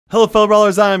Hello fellow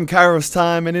brawlers, I'm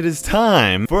KairosTime, and it is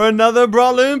time for another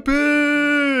Brawl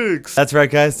Olympics! That's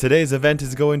right guys, today's event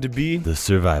is going to be the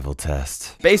survival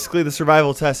test. Basically, the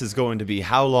survival test is going to be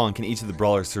how long can each of the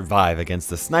brawlers survive against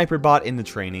the sniper bot in the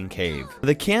training cave.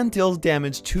 They can deal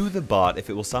damage to the bot if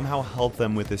it will somehow help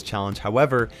them with this challenge,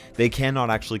 however, they cannot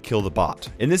actually kill the bot.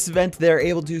 In this event, they're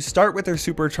able to start with their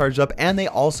super charged up, and they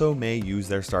also may use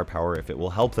their star power if it will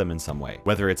help them in some way.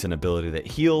 Whether it's an ability that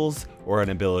heals, or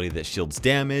an ability that shields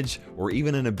damage, or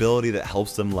even an ability that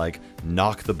helps them like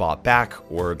knock the bot back,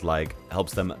 or like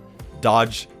helps them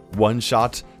dodge one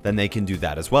shot, then they can do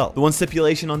that as well. The one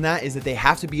stipulation on that is that they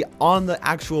have to be on the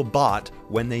actual bot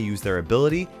when they use their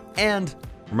ability, and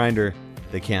reminder,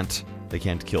 they can't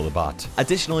kill the bot.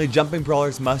 Additionally, jumping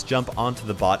brawlers must jump onto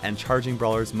the bot, and charging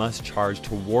brawlers must charge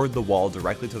toward the wall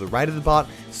directly to the right of the bot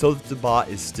so that the bot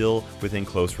is still within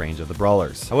close range of the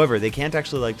brawlers. However, they can't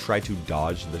actually like try to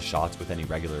dodge the shots with any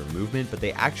regular movement, but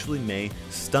they actually may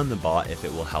stun the bot if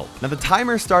it will help. Now the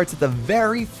timer starts at the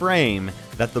very frame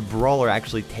that the brawler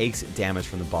actually takes damage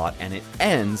from the bot, and it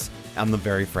ends on the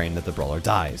very frame that the brawler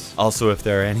dies. Also, if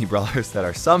there are any brawlers that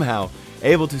are somehow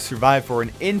able to survive for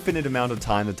an infinite amount of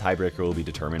time, the tiebreaker will be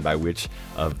determined by which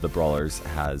of the brawlers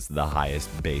has the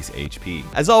highest base HP.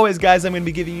 As always guys, I'm going to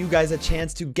be giving you guys a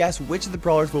chance to guess which of the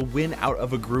brawlers will win out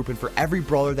of a group, and for every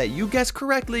brawler that you guess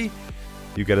correctly,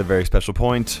 you get a very special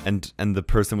point, and the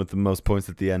person with the most points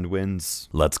at the end wins.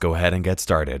 Let's go ahead and get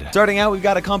started. Starting out, we've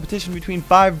got a competition between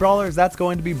 5 brawlers. That's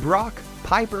going to be Brock,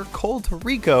 Piper, Colt,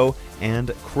 Rico,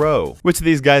 and Crow. Which of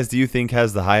these guys do you think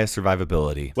has the highest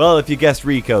survivability? Well, if you guessed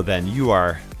Rico, then you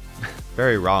are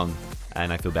very wrong,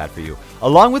 and I feel bad for you.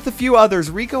 Along with a few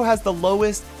others, Rico has the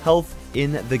lowest health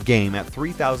in the game at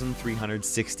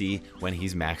 3,360 when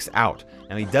he's maxed out.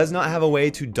 Now he does not have a way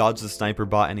to dodge the sniper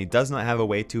bot, and he does not have a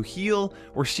way to heal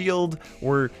or shield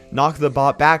or knock the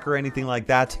bot back or anything like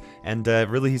that, and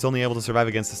really he's only able to survive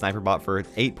against the sniper bot for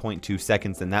 8.2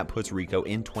 seconds, and that puts Rico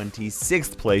in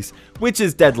 26th place, which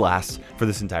is dead last for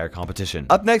this entire competition.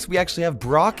 Up next, we actually have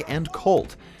Brock and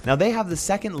Colt. Now they have the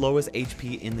second lowest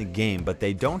HP in the game, but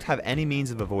they don't have any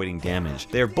means of avoiding damage.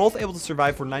 They are both able to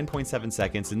survive for 9.7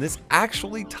 seconds, and this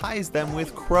actually ties them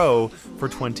with Crow for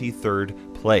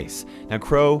 23rd place. Now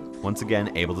Crow, once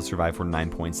again, able to survive for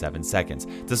 9.7 seconds.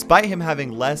 Despite him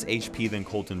having less HP than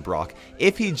Colt and Brock,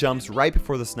 if he jumps right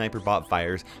before the sniper bot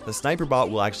fires, the sniper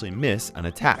bot will actually miss an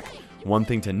attack. One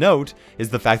thing to note is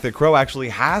the fact that Crow actually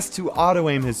has to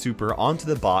auto-aim his super onto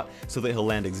the bot so that he'll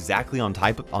land exactly on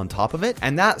top of it,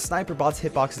 and that sniper bot's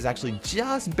hitbox is actually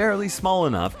just barely small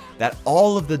enough that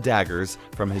all of the daggers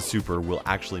from his super will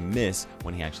actually miss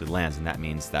when he actually lands, and that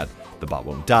means that the bot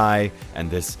won't die, and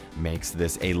this makes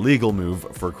this a legal move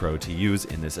for Crow to use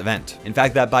in this event. In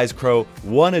fact, that buys Crow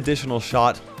one additional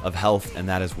shot of health, and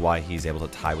that is why he's able to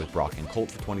tie with Brock and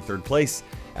Colt for 23rd place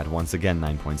at once again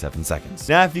 9.7 seconds.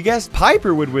 Now, if you guessed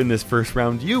Piper would win this first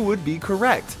round, you would be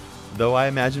correct. Though I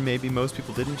imagine maybe most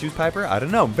people didn't choose Piper. I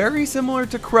don't know. Very similar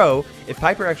to Crow, if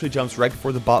Piper actually jumps right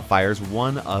before the bot fires,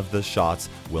 one of the shots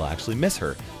will actually miss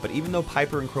her. But even though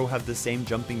Piper and Crow have the same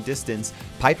jumping distance,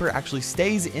 Piper actually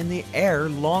stays in the air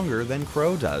longer than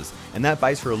Crow does, and that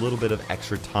buys her a little bit of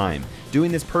extra time.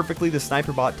 Doing this perfectly, the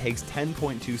sniper bot takes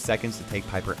 10.2 seconds to take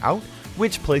Piper out,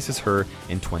 which places her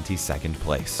in 22nd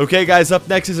place. Okay guys, up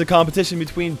next is a competition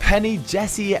between Penny,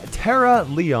 Jessie, Tara,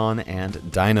 Leon,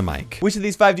 and Dynamite. Which of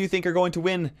these 5 do you think are going to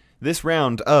win this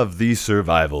round of the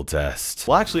survival test?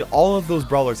 Well, actually, all of those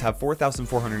brawlers have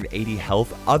 4,480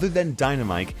 health, other than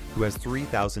Dynamite, who has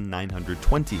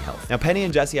 3,920 health. Now, Penny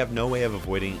and Jessie have no way of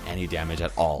avoiding any damage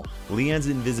at all. Leon's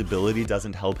invisibility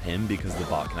doesn't help him because the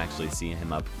bot can actually see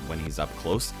him up when he's up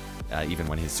close, even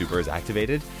when his super is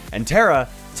activated. And Tara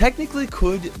technically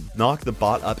could knock the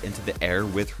bot up into the air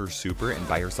with her super and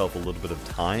buy herself a little bit of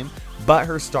time, but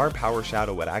her star power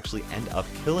shadow would actually end up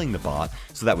killing the bot,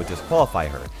 so that would disqualify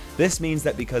her. This means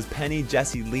that because Penny,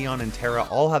 Jessie, Leon, and Tara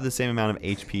all have the same amount of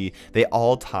HP, they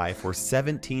all tie for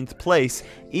 17th place,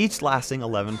 each lasting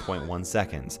 11.1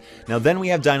 seconds. Now then we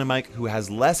have Dynamite, who has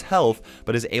less health,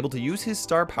 but is able to use his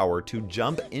star power to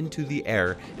jump into the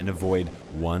air and avoid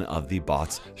one of the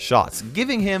bot's shots,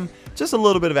 giving him just a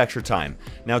little bit of extra time.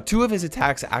 Now 2 of his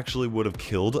attacks actually would have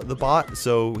killed the bot,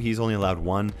 so he's only allowed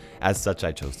 1. As such,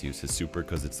 I chose to use his super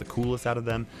because it's the coolest out of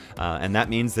them, and that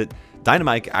means that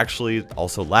Dynamite actually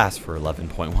also lasts for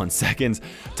 11.1 seconds,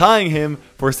 tying him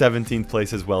for 17th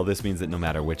place as well. This means that no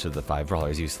matter which of the 5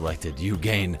 brawlers you selected, you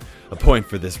gain a point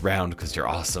for this round because you're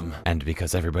awesome. And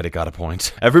because everybody got a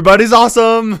point. Everybody's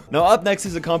awesome! Now up next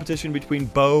is a competition between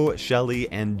Bo,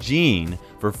 Shelly, and Jean.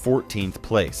 for 14th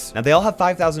place. Now, they all have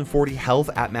 5,040 health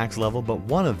at max level, but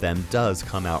one of them does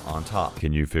come out on top.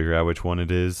 Can you figure out which one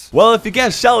it is? Well, if you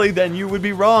guessed Shelly, then you would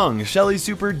be wrong. Shelly's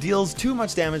super deals too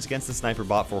much damage against the sniper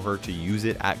bot for her to use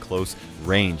it at close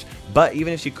range. But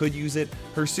even if she could use it,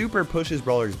 her super pushes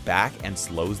brawlers back and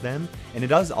slows them, and it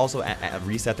does also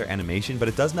reset their animation, but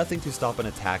it does nothing to stop an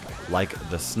attack like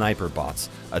the sniper bot's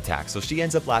attack. So she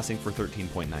ends up lasting for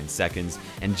 13.9 seconds,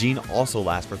 and Gene also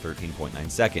lasts for 13.9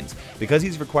 seconds. Because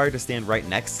he's required to stand right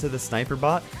next to the sniper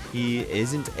bot, he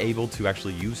isn't able to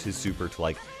actually use his super to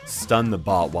like stun the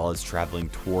bot while it's traveling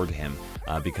toward him.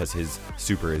 Because his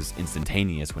super is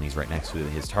instantaneous when he's right next to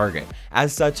his target.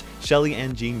 As such, Shelly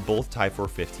and Gene both tie for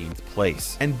 15th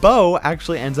place. And Bo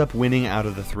actually ends up winning out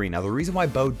of the three. Now, the reason why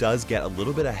Bo does get a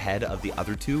little bit ahead of the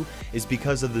other two is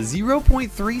because of the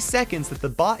 0.3 seconds that the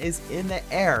bot is in the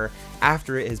air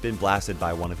after it has been blasted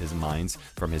by one of his mines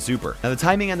from his super. Now, the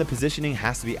timing and the positioning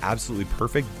has to be absolutely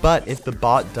perfect, but if the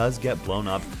bot does get blown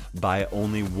up by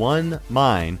only one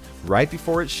mine right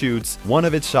before it shoots, one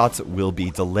of its shots will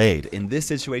be delayed. In this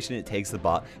situation, it takes the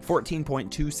bot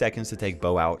 14.2 seconds to take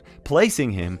Bo out,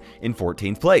 placing him in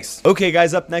 14th place. Okay,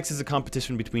 guys, up next is a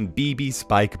competition between BB,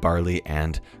 Spike, Barley,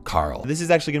 and Carl. This is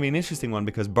actually going to be an interesting one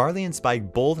because Barley and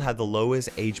Spike both have the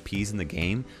lowest HPs in the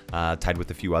game, tied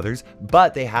with a few others,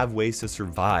 but they have ways to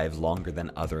survive longer than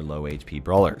other low HP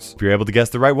brawlers. If you're able to guess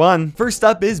the right one, first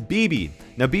up is BB.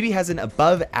 Now, BB has an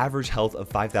above average health of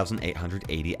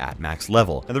 5,880 at max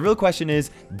level. Now, the real question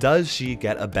is, does she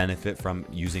get a benefit from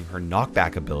using her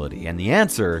knockback ability? And the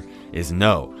answer is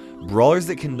no. Brawlers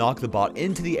that can knock the bot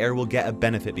into the air will get a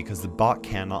benefit because the bot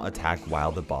cannot attack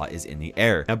while the bot is in the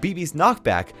air. Now, BB's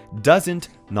knockback doesn't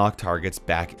knock targets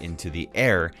back into the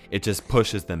air, it just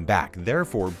pushes them back.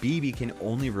 Therefore, BB can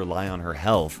only rely on her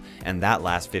health, and that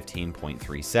lasts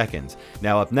 15.3 seconds.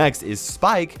 Now, up next is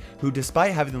Spike, who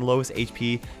despite having the lowest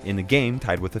HP in the game,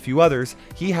 tied with a few others,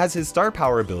 he has his star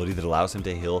power ability that allows him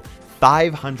to heal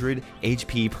 500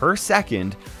 HP per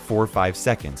second for 5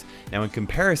 seconds. Now, in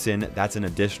comparison, that's an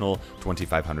additional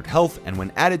 2,500 health, and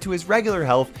when added to his regular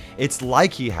health, it's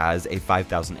like he has a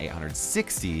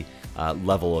 5,860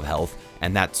 level of health,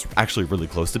 and that's actually really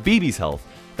close to BB's health.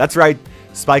 That's right,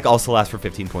 Spike also lasts for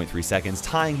 15.3 seconds,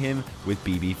 tying him with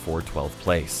BB for 12th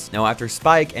place. Now, after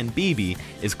Spike and BB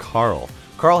is Carl.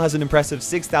 Carl has an impressive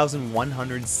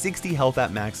 6,160 health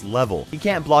at max level. He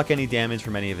can't block any damage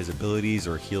from any of his abilities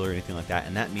or heal or anything like that,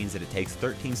 and that means that it takes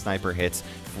 13 sniper hits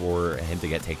for him to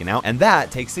get taken out, and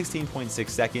that takes 16.6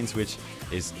 seconds, which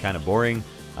is kind of boring.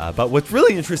 But what's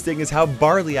really interesting is how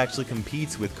Barley actually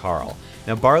competes with Carl.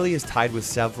 Now, Barley is tied with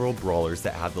several brawlers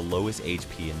that have the lowest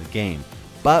HP in the game.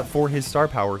 But for his star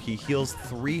power, he heals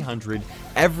 300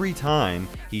 every time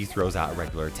he throws out a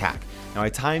regular attack. Now, I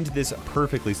timed this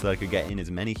perfectly so that I could get in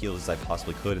as many heals as I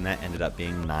possibly could, and that ended up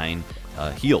being 9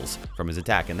 heals from his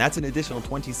attack. And that's an additional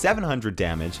 2,700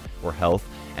 damage or health.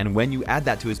 And when you add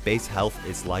that to his base health,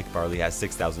 it's like Barley has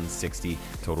 6,060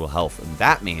 total health. And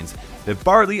that means that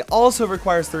Barley also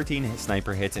requires 13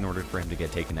 sniper hits in order for him to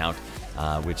get taken out,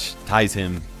 which ties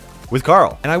him with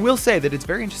Carl. And I will say that it's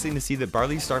very interesting to see that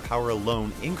Barley's star power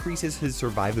alone increases his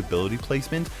survivability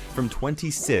placement from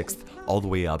 26th all the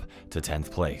way up to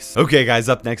 10th place. Okay, guys,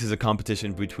 up next is a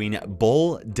competition between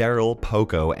Bull, Daryl,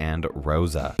 Poco, and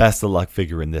Rosa. Best of luck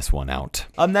figuring this one out.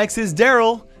 Up next is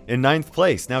Daryl in 9th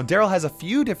place. Now, Daryl has a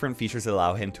few different features that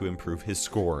allow him to improve his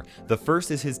score. The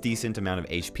first is his decent amount of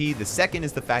HP. The second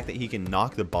is the fact that he can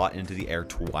knock the bot into the air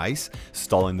twice,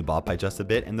 stalling the bot by just a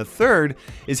bit. And the third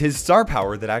is his star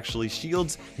power that actually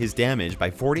shields his damage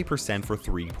by 40% for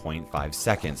 3.5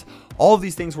 seconds. All of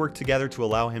these things work together to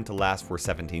allow him to last for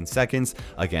 17 seconds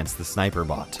against the sniper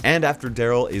bot. And after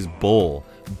Daryl is Bull.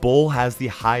 Bull has the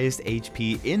highest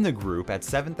HP in the group at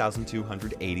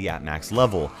 7,280 at max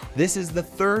level. This is the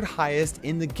third highest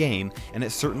in the game, and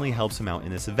it certainly helps him out in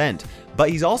this event. But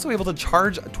he's also able to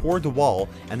charge toward the wall,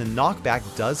 and the knockback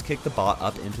does kick the bot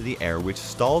up into the air, which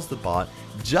stalls the bot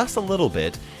just a little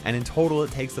bit, and in total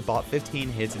it takes the bot 15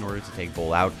 hits in order to take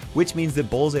Bull out, which means that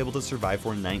Bull is able to survive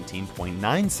for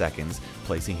 19.9 seconds,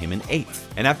 placing him in 8th.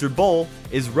 And after Bull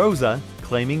is Rosa,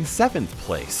 claiming 7th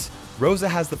place. Rosa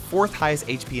has the 4th highest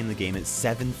HP in the game at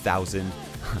 7,000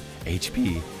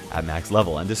 HP at max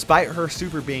level, and despite her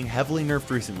super being heavily nerfed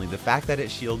recently, the fact that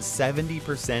it shields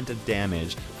 70% of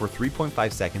damage for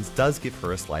 3.5 seconds does give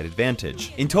her a slight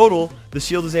advantage. In total, the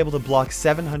shield is able to block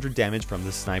 700 damage from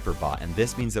the sniper bot, and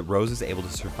this means that Rose is able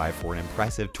to survive for an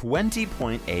impressive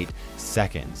 20.8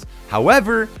 seconds.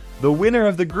 However, the winner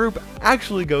of the group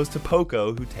actually goes to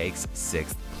Poco, who takes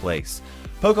 6th place.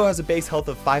 Poco has a base health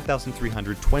of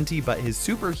 5,320, but his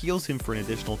super heals him for an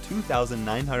additional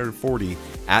 2,940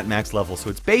 at max level, so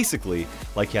it's basically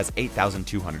like he has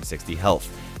 8,260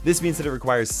 health. This means that it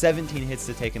requires 17 hits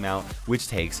to take him out, which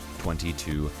takes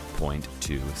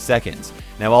 22.2 seconds.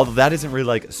 Now, although that isn't really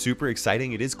like super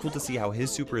exciting, it is cool to see how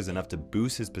his super is enough to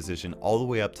boost his position all the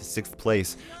way up to 6th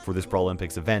place for this Brawl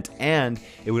Olympics event, and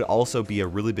it would also be a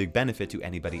really big benefit to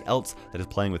anybody else that is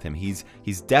playing with him. He's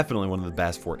definitely one of the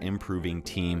best for improving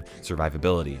team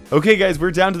survivability. Okay guys, we're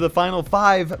down to the final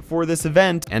 5 for this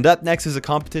event, and up next is a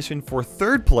competition for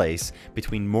 3rd place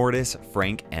between Mortis,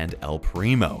 Frank, and El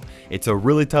Primo. It's a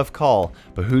really tough call,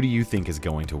 but who do you think is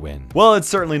going to win? Well, it's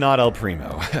certainly not El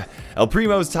Primo. El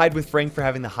Primo is tied with Frank for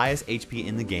having the highest HP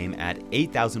in the game at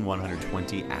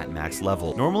 8,120 at max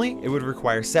level. Normally, it would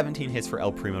require 17 hits for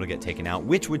El Primo to get taken out,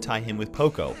 which would tie him with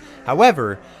Poco.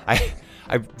 However,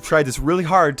 I've tried this really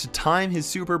hard to time his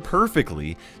super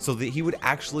perfectly so that he would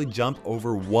actually jump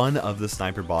over one of the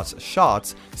sniper bot's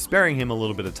shots, sparing him a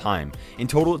little bit of time. In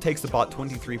total, it takes the bot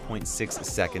 23.6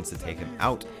 seconds to take him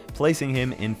out, placing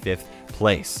him in 5th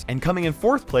place. And coming in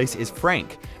 4th place is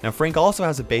Frank. Now, Frank also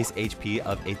has a base HP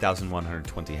of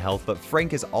 8,120 health, but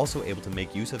Frank is also able to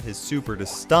make use of his super to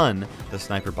stun the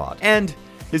sniper bot. And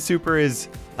his super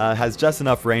has just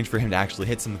enough range for him to actually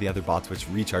hit some of the other bots, which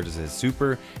recharges his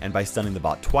super, and by stunning the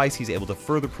bot twice, he's able to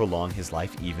further prolong his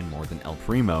life even more than El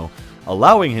Primo,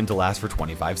 allowing him to last for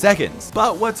 25 seconds.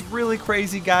 But what's really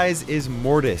crazy, guys, is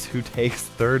Mortis, who takes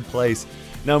 3rd place.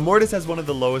 Now, Mortis has one of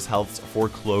the lowest healths for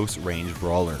close range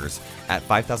brawlers at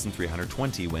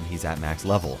 5,320 when he's at max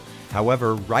level.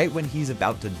 However, right when he's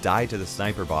about to die to the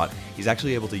sniper bot, he's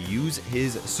actually able to use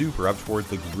his super up towards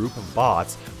the group of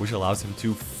bots, which allows him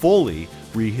to fully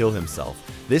re-heal himself.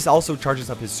 This also charges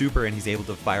up his super, and he's able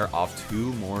to fire off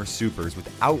 2 more supers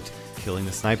without killing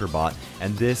the sniper bot,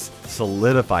 and this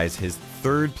solidifies his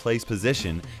 3rd place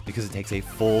position because it takes a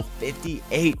full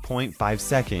 58.5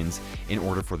 seconds in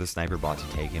order for the sniper bot to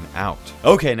take him out.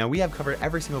 Okay, now we have covered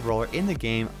every single brawler in the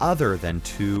game other than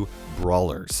 2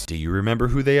 brawlers. Do you remember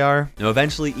who they are? Now,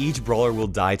 eventually each brawler will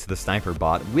die to the sniper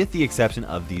bot with the exception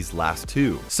of these last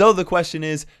 2. So the question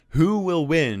is, who will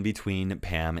win between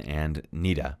Pam and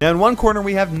Nita? Now, in one corner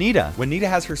we have Nita. When Nita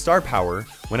has her star power,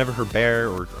 whenever her bear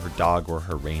or her dog or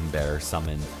her rain bear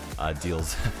summon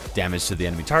deals damage to the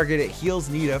enemy target, it heals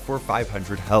Nita for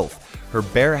 500 health. Her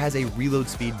bear has a reload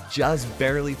speed just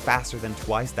barely faster than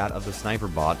twice that of the sniper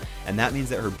bot, and that means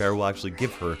that her bear will actually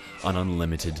give her an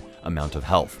unlimited amount of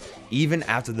health. Even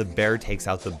after the bear takes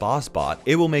out the boss bot,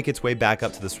 it will make its way back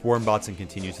up to the swarm bots and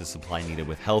continue to supply Nita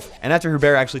with health. And after her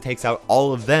bear actually takes out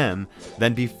all of them,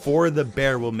 then before the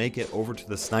bear will make it over to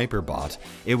the sniper bot,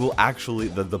 it will actually,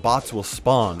 the bots will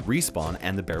respawn,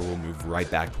 and the bear will move right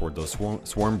back toward those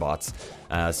swarm bots.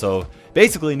 So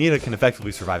basically, Nita can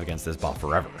effectively survive against this bot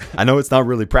forever. I know it's not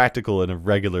really practical in a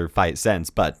regular fight sense,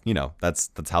 but you know, that's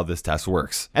how this test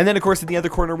works. And then of course in the other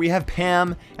corner we have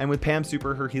Pam, and with Pam's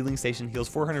super, her healing station heals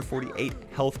 448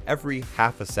 health every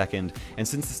half a second, and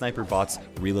since the sniper bot's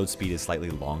reload speed is slightly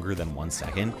longer than 1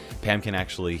 second, Pam can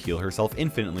actually heal herself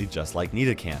infinitely just like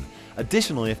Nita can.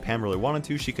 Additionally, if Pam really wanted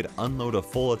to, she could unload a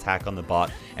full attack on the bot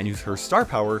and use her star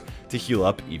power to heal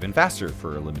up even faster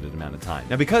for a limited amount of time.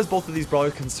 Now, because both of these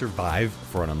brawlers can survive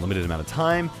for an unlimited amount of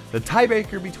time, the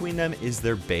tiebreaker between them is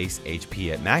their base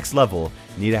HP. At max level,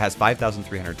 Nita has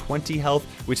 5,320 health,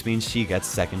 which means she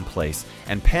gets 2nd place,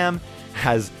 and Pam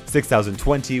has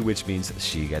 6,020, which means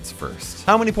she gets 1st.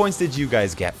 How many points did you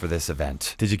guys get for this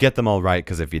event? Did you get them all right?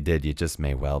 Because if you did, you just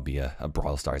may well be a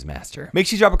Brawl Stars master. Make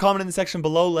sure you drop a comment in the section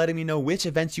below letting me know which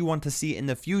events you want to see in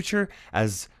the future,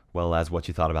 as well as what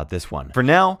you thought about this one. For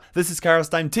now, this is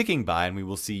KairosTime ticking by, and we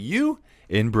will see you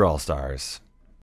in Brawl Stars.